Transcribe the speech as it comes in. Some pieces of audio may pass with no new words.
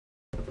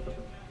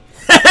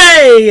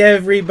Hey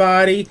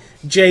everybody,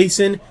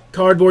 Jason,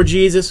 Cardboard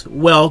Jesus,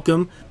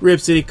 welcome, Rip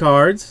City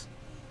Cards.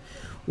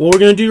 What we're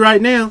going to do right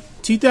now,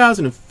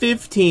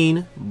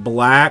 2015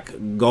 Black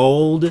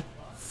Gold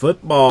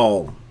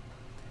Football.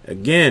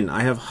 Again,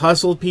 I have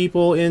hustled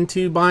people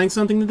into buying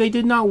something that they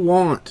did not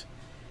want.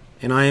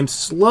 And I am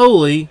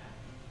slowly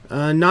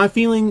not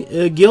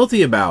feeling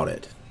guilty about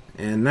it.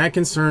 And that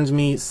concerns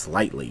me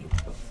slightly.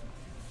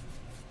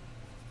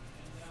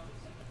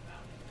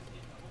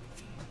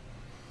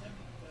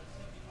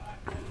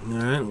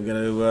 Alright, we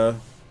gotta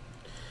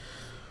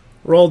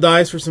roll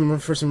dice for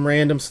some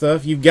random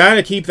stuff. You've got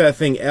to keep that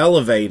thing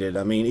elevated.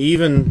 I mean,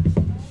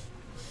 even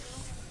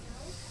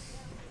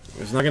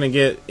it's not gonna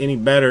get any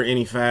better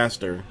any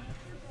faster.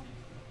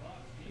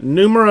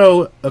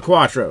 Numero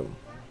cuatro.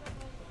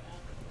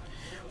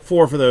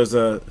 4 for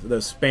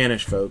those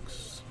Spanish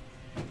folks.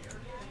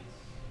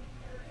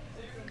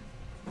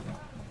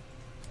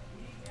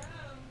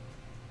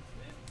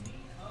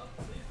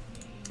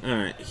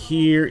 Alright,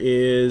 here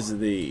is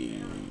the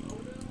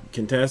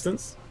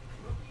contestants.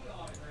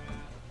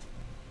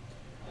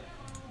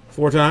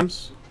 4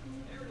 times.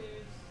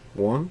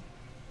 1,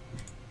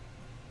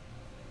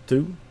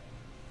 2,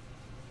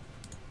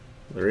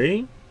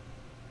 3.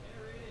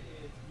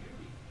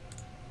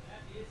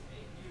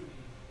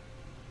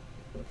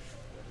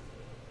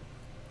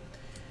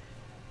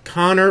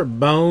 Connor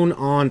Bone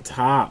on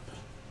top.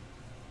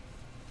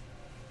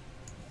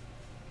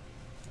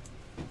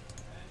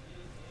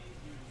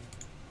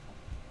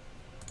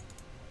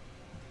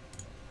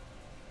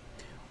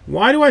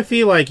 Why do I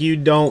feel like you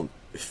don't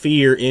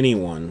fear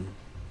anyone?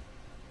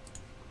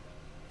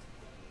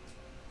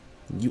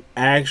 You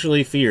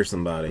actually fear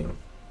somebody.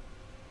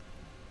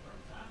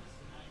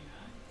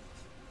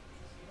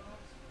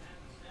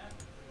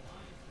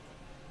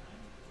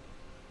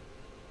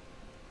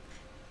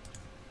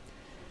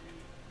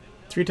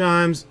 Three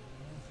times.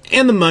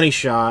 And the money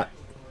shot.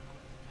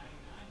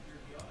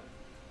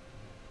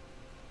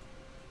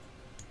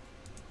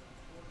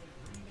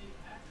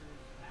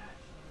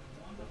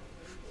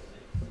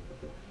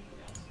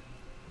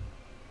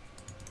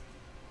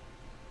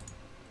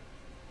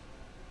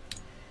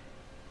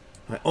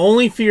 I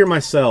only fear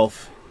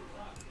myself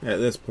at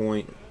this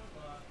point.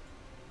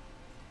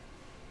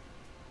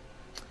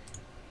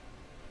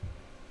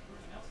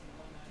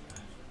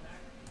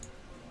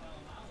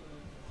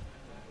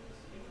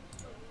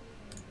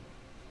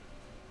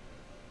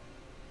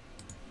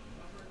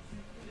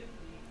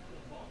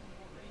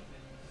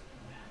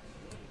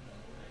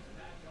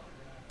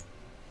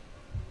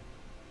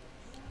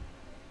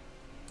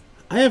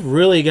 I have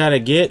really got to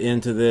get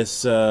into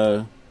this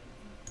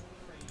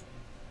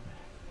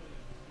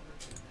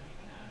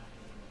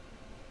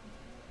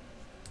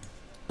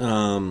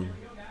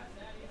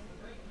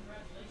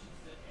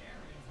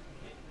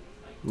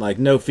like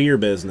no fear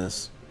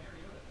business.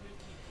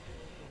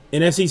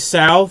 NFC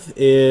South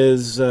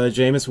is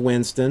Jameis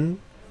Winston.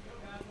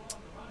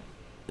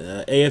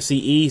 AFC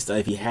East,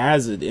 if he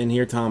has it in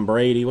here, Tom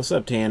Brady. What's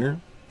up, Tanner?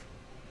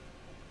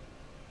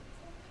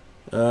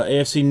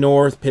 AFC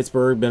North,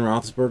 Pittsburgh, Ben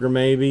Roethlisberger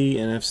maybe.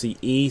 NFC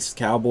East,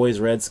 Cowboys,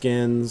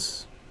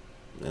 Redskins,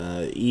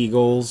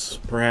 Eagles,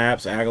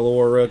 perhaps,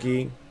 Aguilar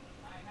rookie.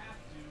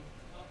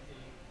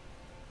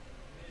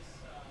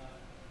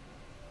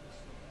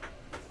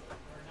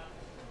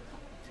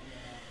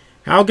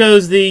 How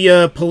goes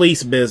the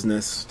police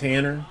business,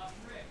 Tanner?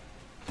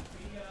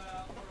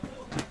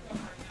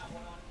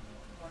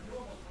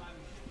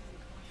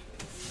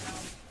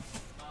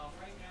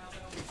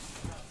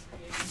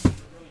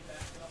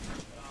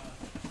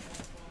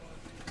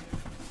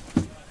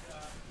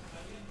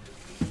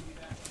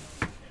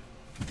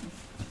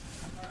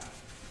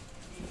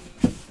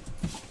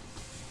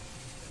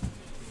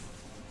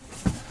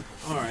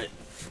 All right.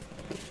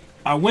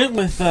 I went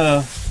with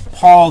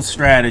Paul's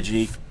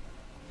strategy.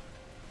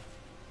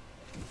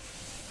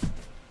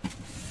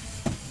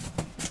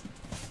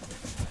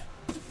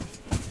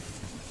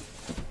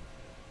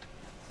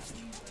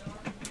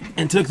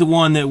 And took the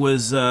one that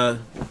was all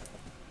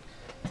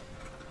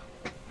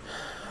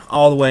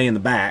the way in the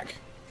back.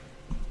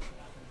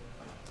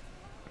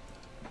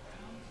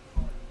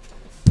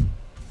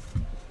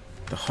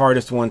 The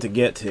hardest one to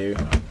get to.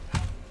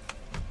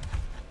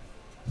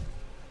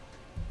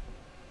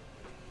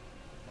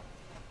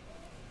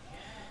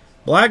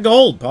 Black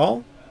gold,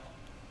 Paul.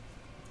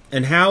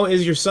 And how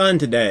is your son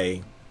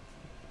today?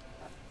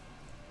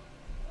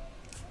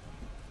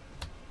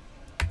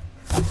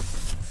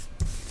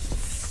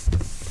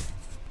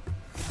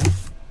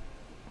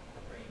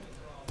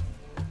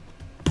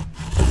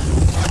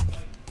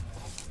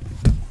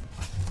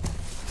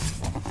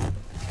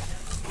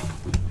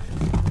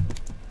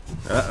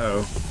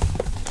 Uh-oh.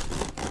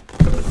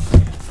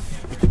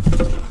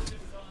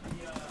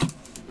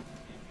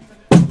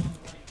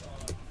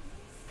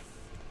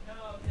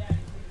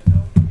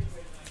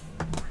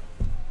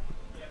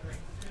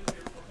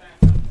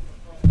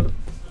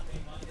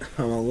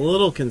 I'm a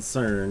little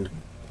concerned.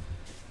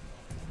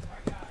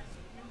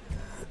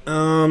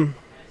 And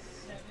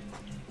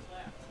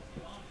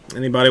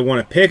Anybody want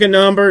to pick a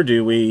number?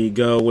 Do we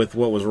go with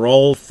what was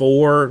rolled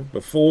 4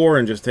 before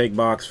and just take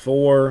box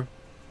 4?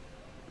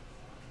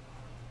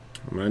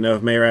 I know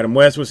if Mayor Adam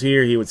West was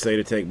here, he would say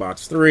to take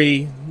box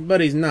 3,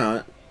 but he's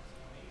not.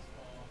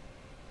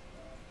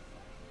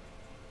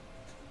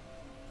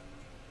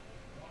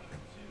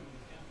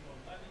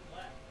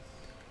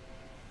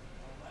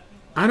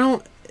 I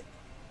don't...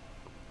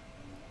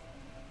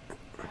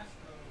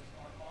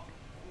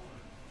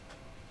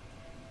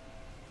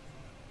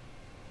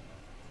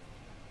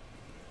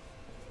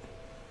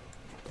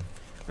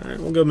 Alright,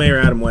 we'll go Mayor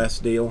Adam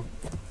West deal.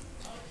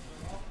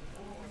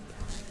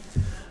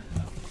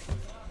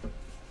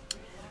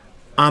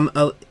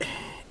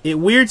 It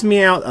weirds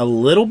me out a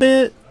little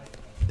bit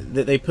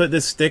that they put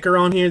this sticker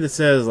on here that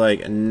says,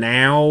 like,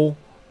 now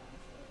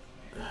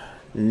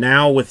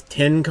with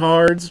 10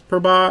 cards per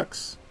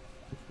box.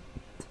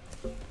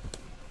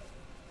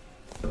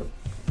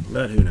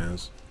 But who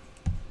knows?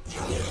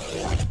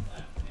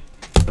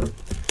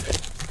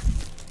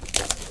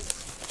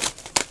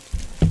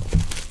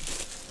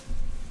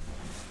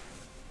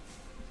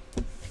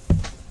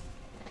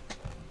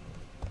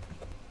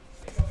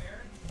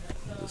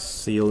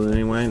 Sealed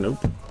anyway? Nope.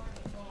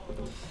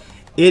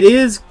 It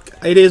is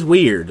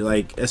weird,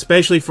 like,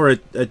 especially for a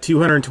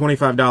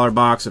 $225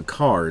 box of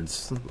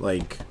cards.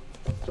 Like,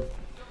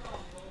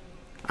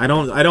 I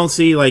don't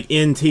see, like,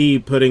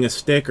 NT putting a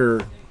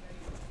sticker,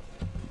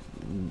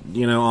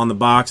 you know, on the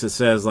box that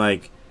says,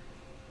 like,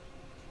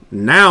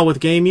 now with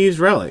game used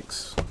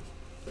relics.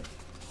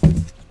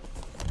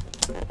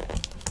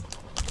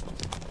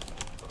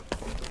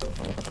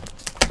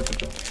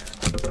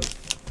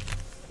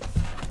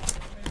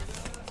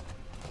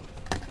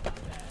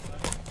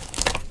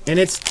 And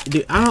it's,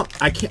 dude,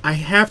 I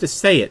have to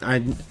say it.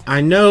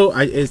 I know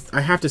I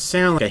have to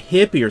sound like a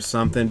hippie or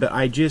something, but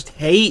I just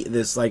hate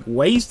this, like,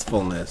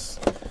 wastefulness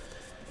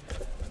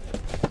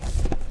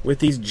with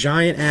these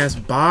giant ass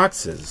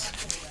boxes.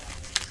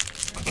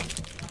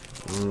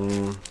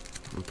 I'm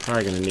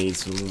probably gonna need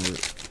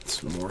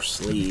some more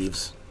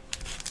sleeves.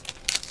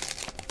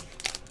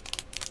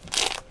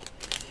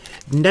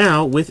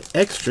 Now with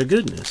extra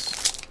goodness.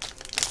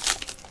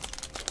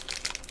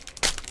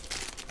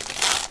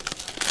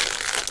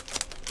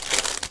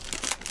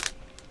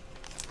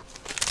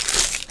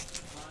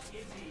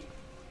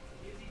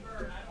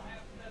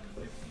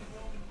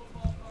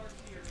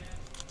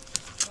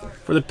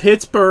 For the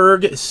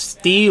Pittsburgh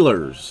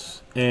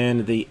Steelers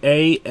and the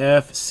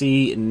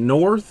AFC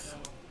North,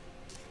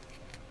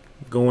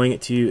 going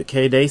to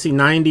K. Dacey,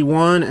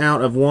 91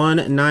 out of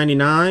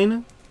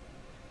 199.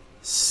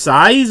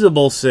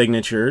 Sizable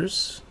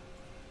signatures.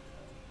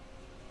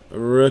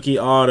 Rookie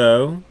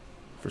auto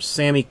for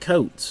Sammy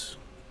Coates.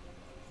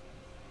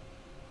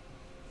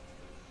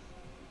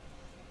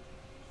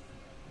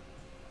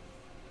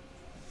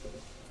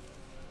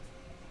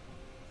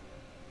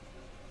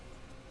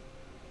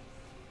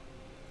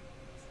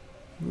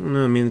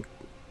 I mean,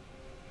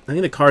 I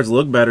think the cards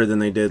look better than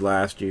they did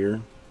last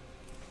year.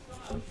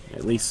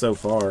 At least so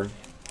far.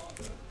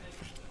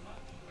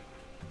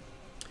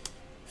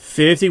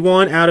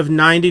 51 out of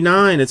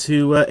 99. It's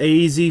who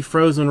AZ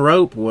Frozen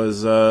Rope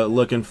was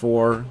looking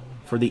for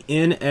the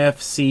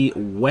NFC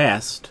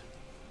West.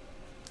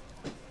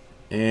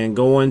 And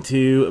going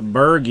to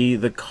Bergie,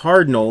 the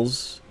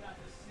Cardinals,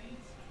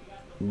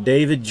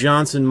 David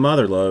Johnson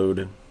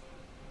Motherlode.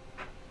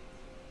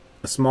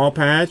 A small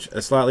patch, a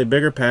slightly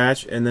bigger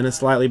patch, and then a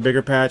slightly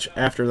bigger patch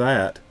after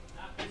that.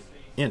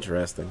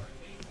 Interesting.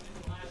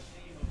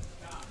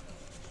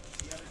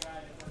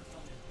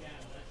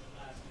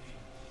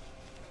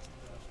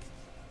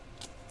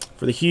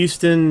 For the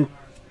Houston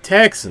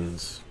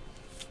Texans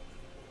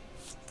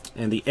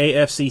and the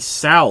AFC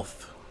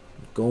South,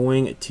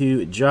 going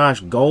to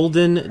Josh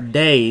Golden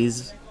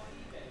Days,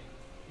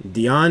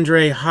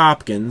 DeAndre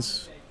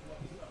Hopkins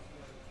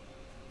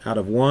out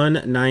of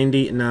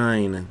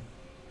 199.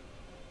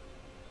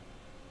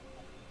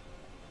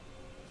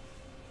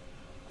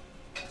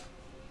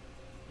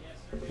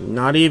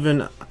 Not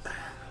even, I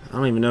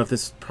don't even know if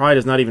this probably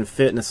does not even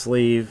fit in a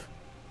sleeve.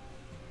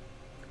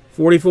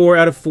 44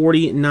 out of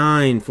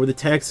 49 for the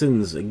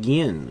Texans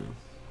again.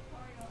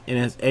 And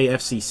as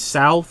AFC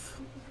South,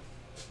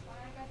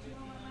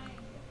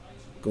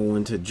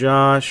 going to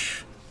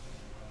Josh.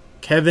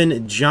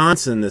 Kevin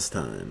Johnson this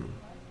time.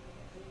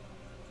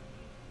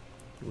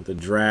 With the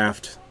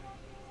draft.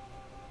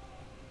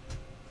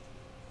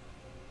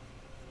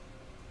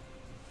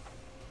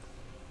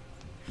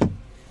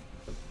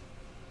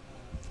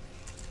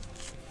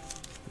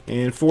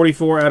 And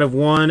 44 out of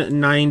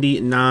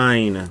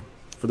 199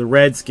 for the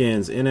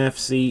Redskins,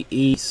 NFC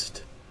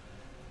East.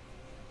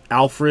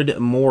 Alfred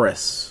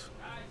Morris.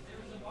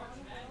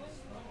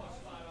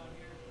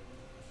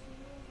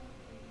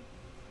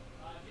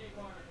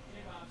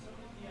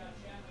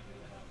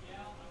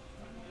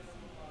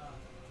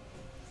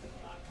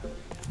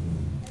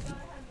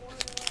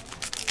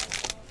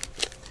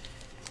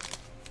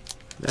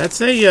 That's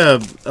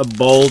a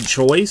bold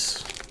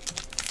choice.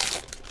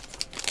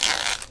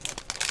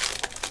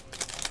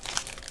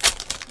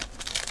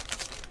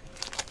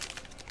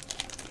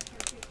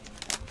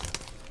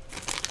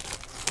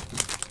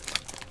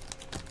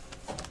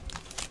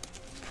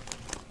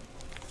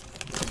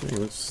 Okay,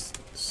 let's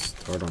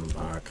start on the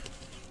back.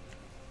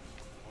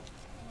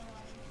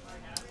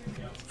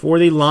 For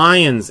the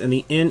Lions in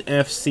the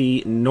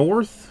NFC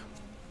North,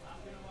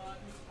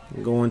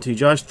 going to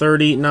Josh,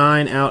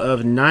 39 out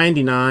of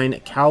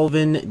 99,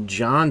 Calvin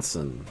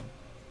Johnson.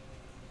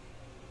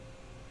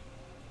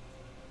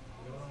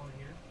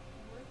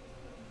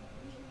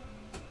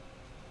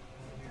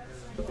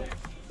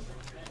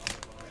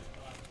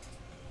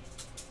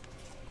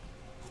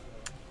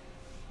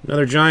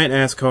 Another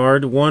giant-ass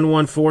card,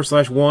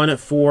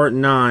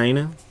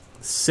 114/149.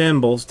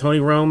 Symbols, Tony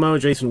Romo,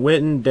 Jason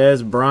Witten,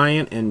 Dez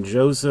Bryant, and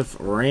Joseph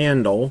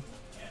Randle.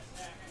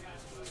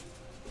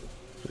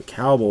 The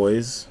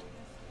Cowboys.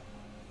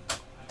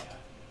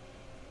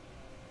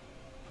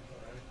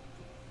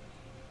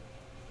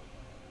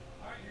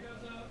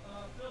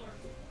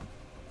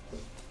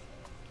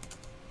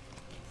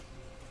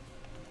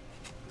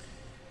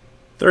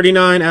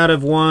 $39 out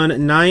of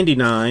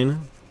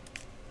 199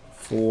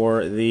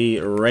 for the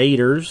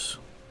Raiders.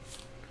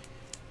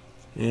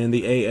 And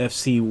the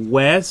AFC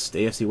West.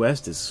 AFC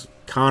West is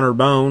Connor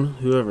Bone,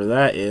 whoever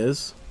that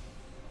is.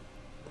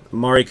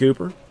 Amari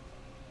Cooper.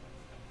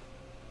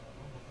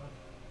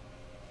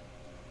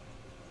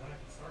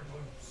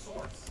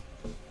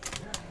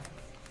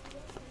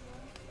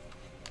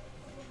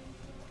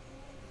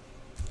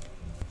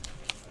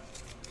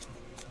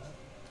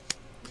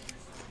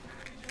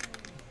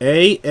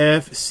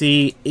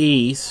 AFC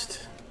East.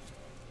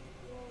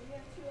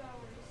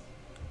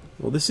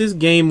 Well, this is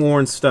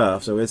game-worn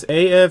stuff, so it's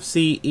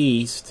AFC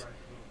East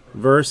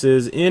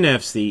versus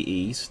NFC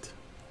East.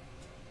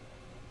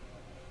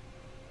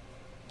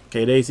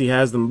 Okay, Daisy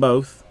has them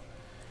both.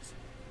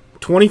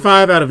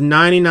 25 out of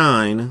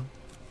 99.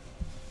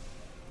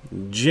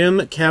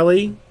 Jim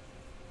Kelly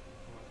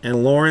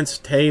and Lawrence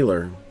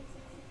Taylor.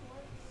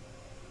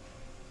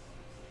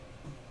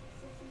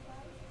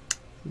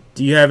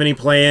 Do you have any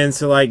plans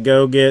to, like,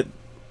 go get,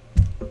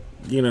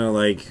 you know,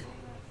 like,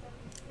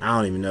 I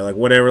don't even know, like,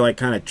 whatever, like,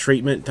 kind of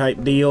treatment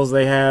type deals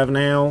they have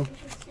now?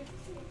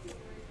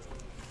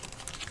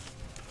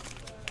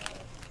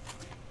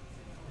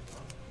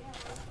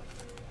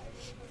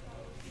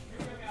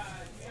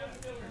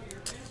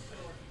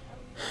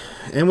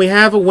 And we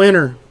have a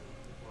winner.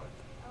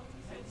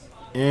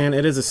 And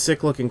it is a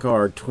sick-looking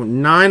card.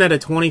 9 out of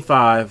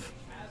 25.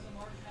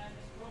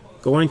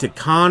 Going to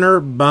Connor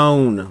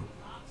Bone.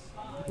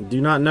 I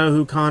do not know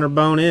who Connor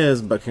Bone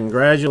is, but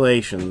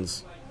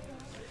congratulations.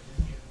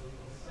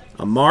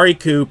 Amari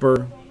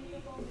Cooper.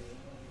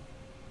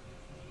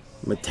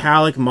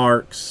 Metallic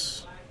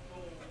marks.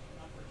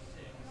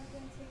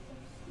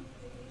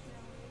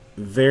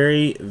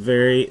 Very,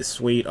 very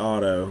sweet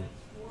auto.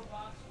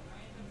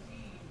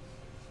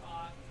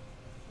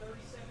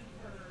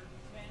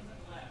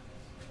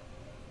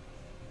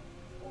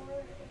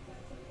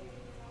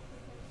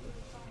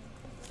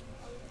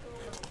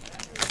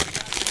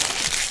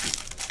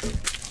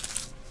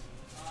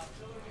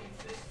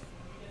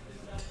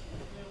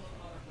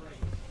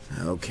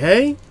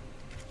 Okay,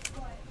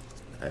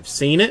 I've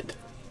seen it.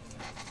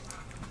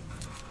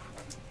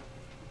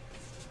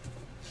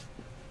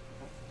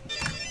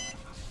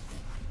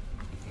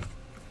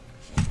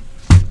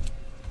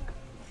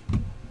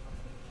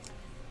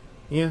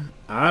 Yeah,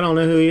 I don't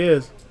know who he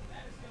is.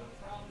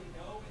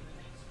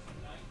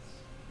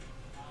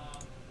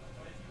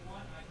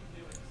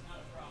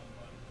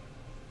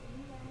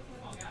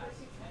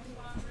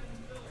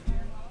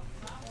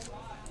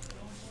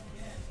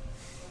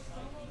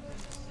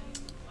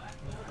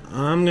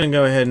 I'm going to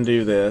go ahead and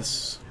do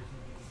this.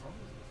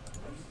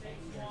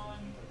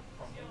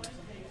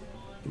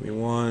 Give me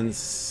 1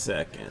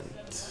 second.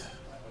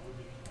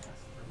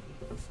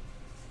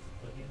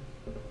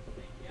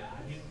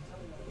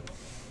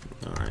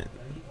 All right.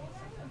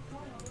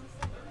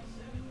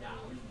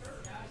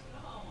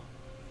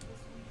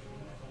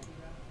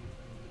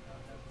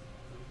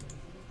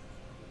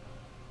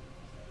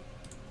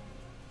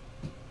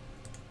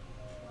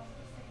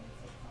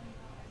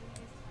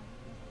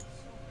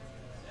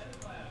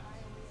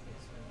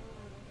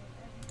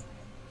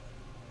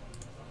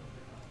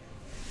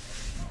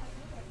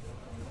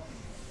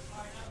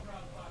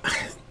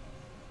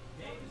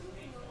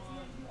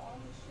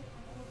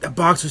 That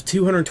box was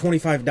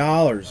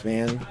 $225,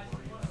 man.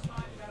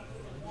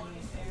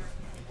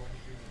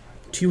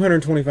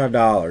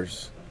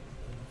 $225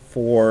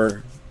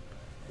 for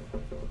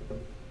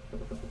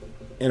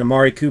an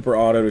Amari Cooper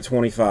auto to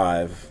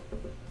 25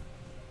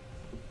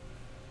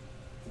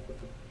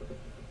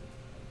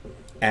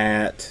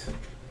 at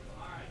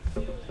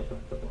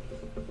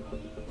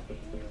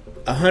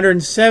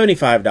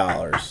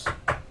 $175.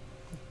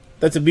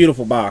 That's a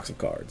beautiful box of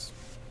cards.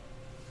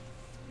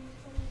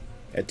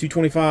 At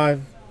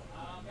 $225.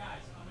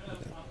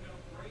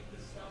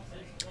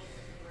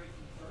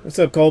 What's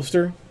up,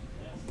 Colbster?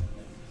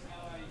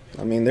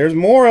 I mean, there's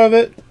more of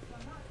it.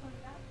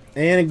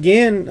 And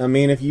again, I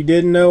mean, if you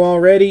didn't know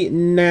already,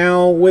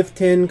 now with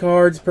 10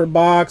 cards per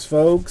box,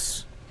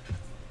 folks.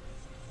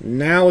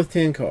 Now with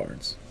 10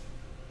 cards.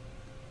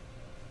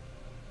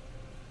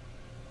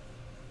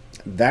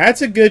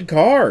 That's a good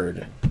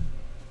card.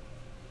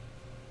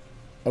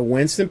 A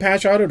Winston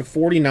patch auto to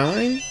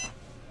 49?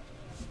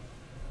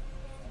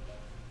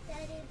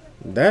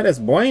 That is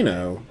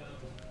bueno.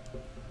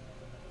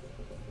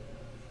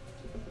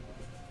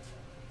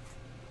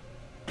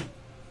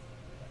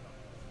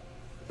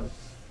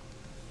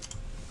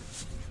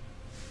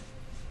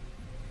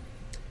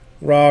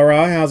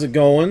 Rah, how's it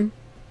going?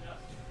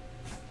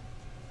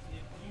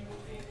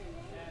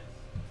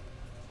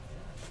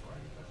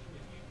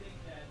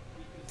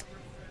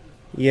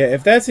 Yeah,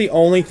 if that's the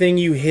only thing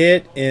you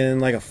hit in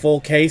like a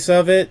full case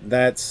of it,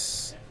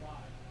 that's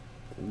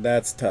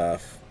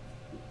tough.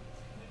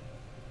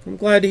 I'm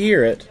glad to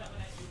hear it.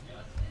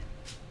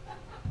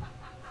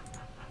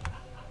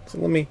 So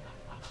let me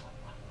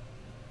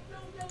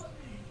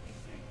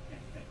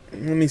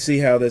see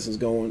how this is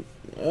going.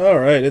 All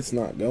right, it's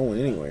not going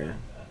anywhere.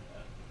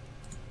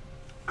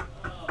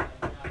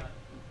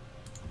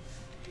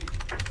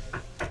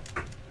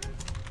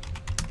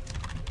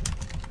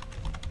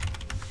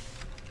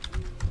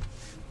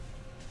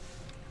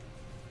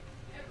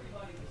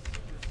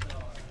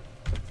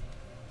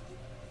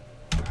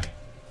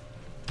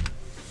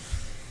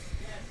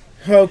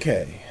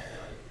 Okay.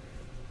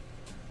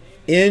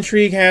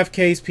 Intrigue half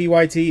case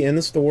PYT in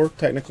the store,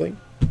 technically.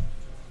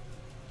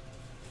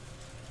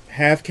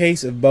 Half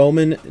case of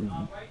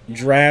Bowman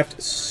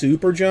Draft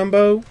Super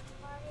Jumbo.